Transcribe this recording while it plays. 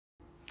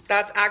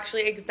That's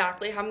actually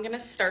exactly how I'm going to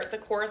start the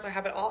course. I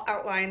have it all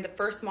outlined. The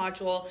first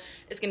module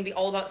is going to be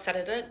all about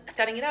setting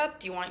it up.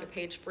 Do you want your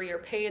page free or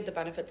paid? The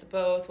benefits of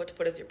both, what to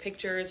put as your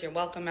pictures, your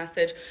welcome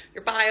message,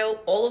 your bio,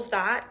 all of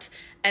that.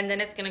 And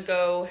then it's going to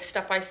go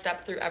step by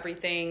step through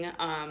everything.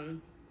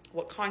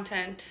 What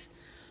content.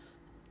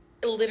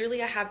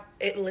 Literally, I have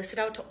it listed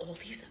out to all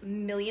these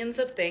millions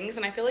of things,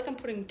 and I feel like I'm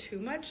putting too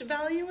much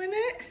value in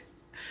it.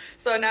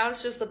 So now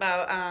it's just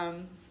about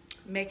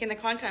making the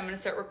content. I'm going to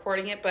start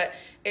recording it, but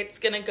it's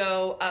going to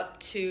go up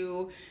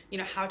to, you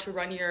know, how to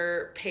run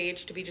your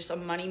page to be just a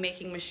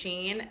money-making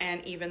machine,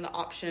 and even the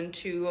option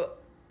to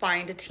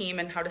find a team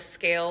and how to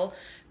scale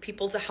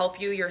people to help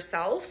you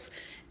yourself.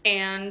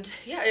 And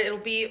yeah, it'll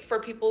be for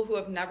people who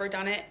have never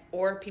done it,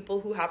 or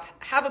people who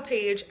have a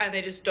page and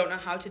they just don't know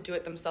how to do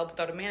it themselves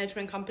without a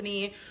management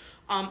company,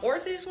 or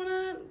if they just want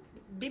to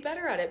be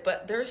better at it.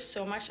 But there's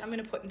so much I'm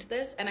going to put into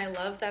this, and I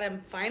love that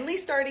I'm finally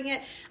starting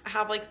it. I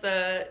have like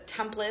the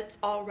templates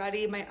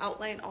already, my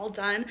outline all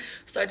done,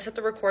 so I just have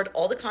to record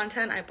all the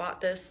content. I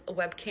bought this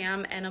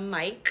webcam and a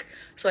mic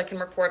so I can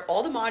record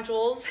all the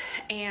modules,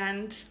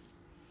 and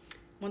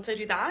once I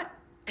do that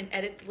and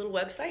edit the little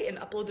website and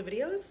upload the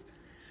videos,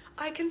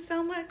 I can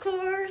sell my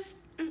course.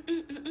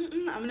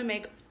 I'm gonna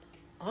make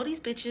all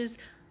these bitches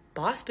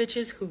boss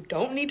bitches who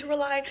don't need to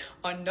rely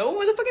on no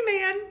motherfucking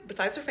man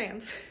besides their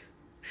fans.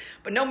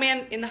 But no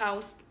man in the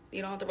house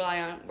you don't have to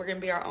rely on. We're gonna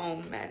be our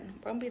own men.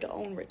 We're gonna be the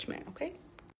own rich man, okay?